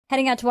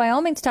Heading out to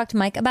Wyoming to talk to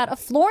Mike about a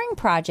flooring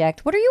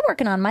project. What are you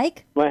working on,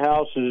 Mike? My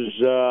house is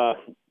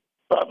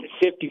probably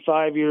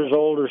 55 years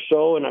old or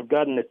so, and I've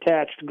got an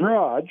attached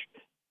garage,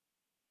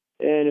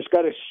 and it's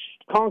got a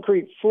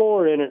concrete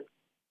floor in it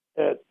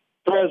at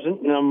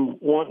present, and I'm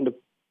wanting to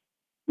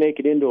make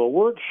it into a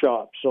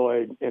workshop.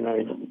 So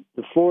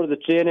the floor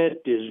that's in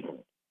it is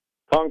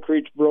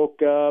concrete's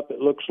broke up. It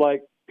looks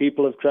like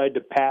people have tried to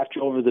patch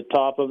over the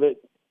top of it.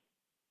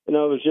 And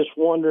I was just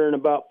wondering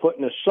about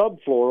putting a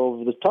subfloor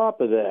over the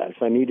top of that,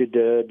 if I needed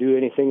to do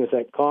anything with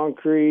that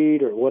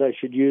concrete or what I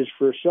should use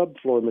for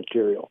subfloor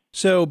material.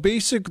 So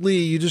basically,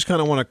 you just kind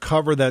of want to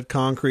cover that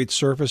concrete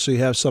surface so you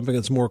have something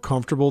that's more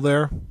comfortable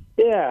there?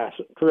 Yeah,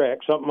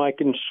 correct. Something I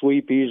can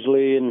sweep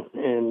easily and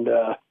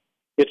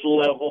it's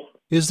level.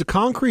 Is the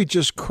concrete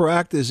just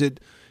cracked? Is it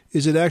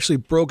actually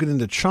broken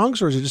into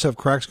chunks, or does it just have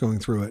cracks going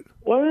through it?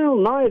 Well,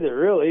 neither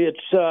really.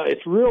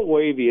 It's real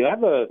wavy. I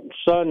have a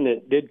son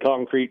that did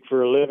concrete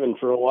for a living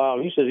for a while.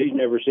 He says he's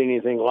never seen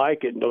anything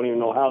like it and don't even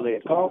know how they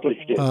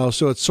accomplished it. Oh,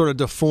 so it's sort of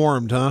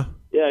deformed, huh?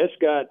 Yeah, it's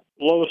got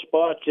low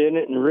spots in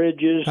it and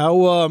ridges.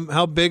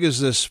 How big is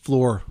this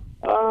floor?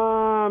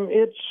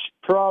 It's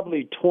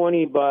probably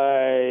 20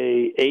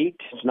 by 8.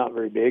 It's not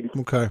very big.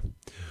 Okay.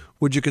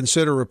 Would you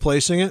consider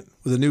replacing it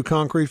with a new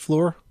concrete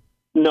floor?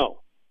 No,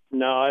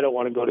 I don't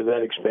want to go to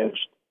that expense.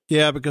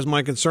 Yeah, because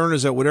my concern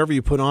is that whatever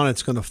you put on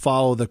it's going to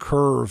follow the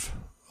curve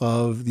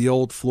of the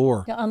old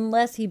floor. Yeah,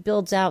 unless he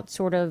builds out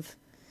sort of,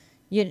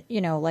 you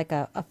know, like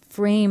a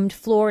framed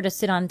floor to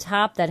sit on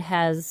top that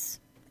has,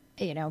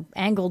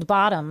 angled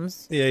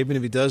bottoms. Yeah, even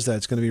if he does that,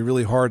 it's going to be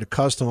really hard to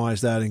customize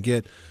that and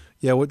get.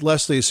 Yeah, what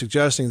Leslie is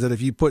suggesting is that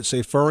if you put,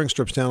 say, furring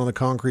strips down on the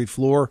concrete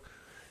floor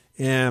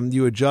and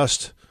you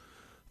adjust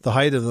the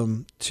height of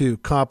them to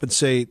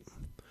compensate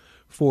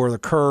for the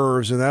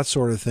curves and that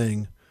sort of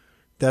thing,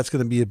 that's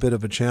going to be a bit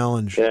of a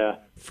challenge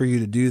for you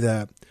to do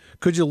that.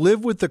 Could you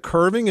live with the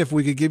curving if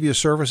we could give you a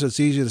surface that's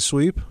easy to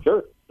sweep?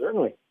 Sure,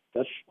 certainly.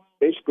 That's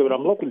basically what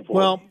I'm looking for.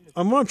 Well,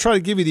 I'm going to try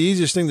to give you the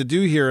easiest thing to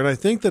do here, and I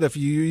think that if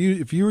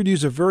you would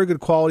use a very good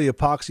quality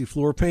epoxy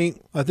floor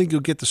paint, I think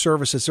you'll get the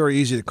surface that's very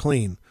easy to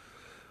clean.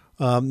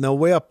 Now, the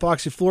way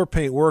epoxy floor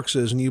paint works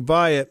is when you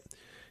buy it,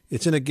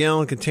 it's in a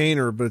gallon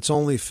container, but it's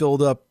only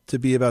filled up to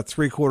be about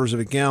 3/4 of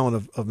a gallon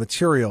of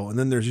material. And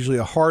then there's usually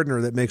a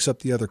hardener that makes up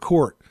the other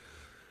quart.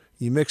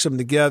 You mix them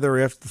together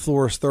after the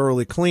floor is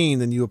thoroughly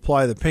cleaned, and you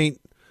apply the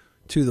paint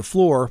to the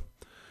floor.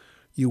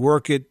 You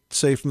work it,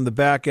 say, from the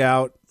back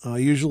out.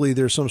 Usually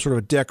there's some sort of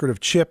a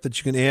decorative chip that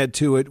you can add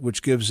to it,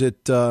 which gives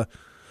it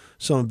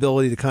some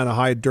ability to kind of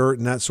hide dirt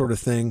and that sort of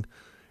thing.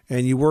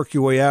 And you work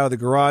your way out of the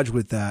garage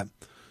with that.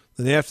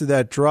 Then after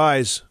that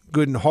dries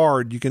good and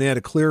hard, you can add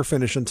a clear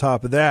finish on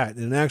top of that.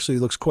 And it actually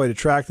looks quite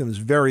attractive. It's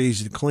very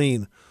easy to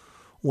clean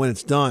when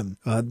it's done.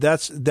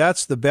 That's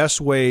the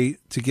best way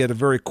to get a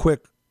very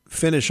quick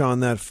finish on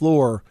that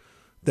floor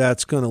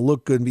that's going to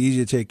look good and be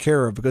easy to take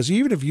care of. Because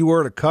even if you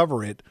were to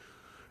cover it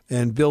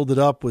and build it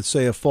up with,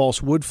 say, a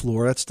false wood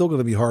floor, that's still going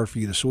to be hard for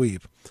you to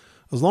sweep.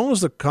 As long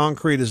as the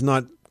concrete is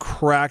not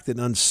cracked and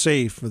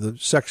unsafe or the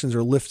sections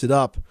are lifted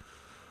up,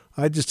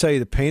 I'd just tell you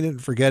to paint it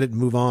and forget it and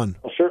move on.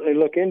 I'll certainly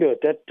look into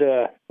it.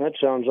 That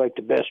sounds like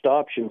the best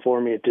option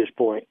for me at this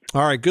point.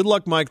 All right. Good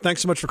luck, Mike.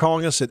 Thanks so much for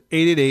calling us at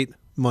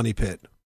 888-MONEY-PIT.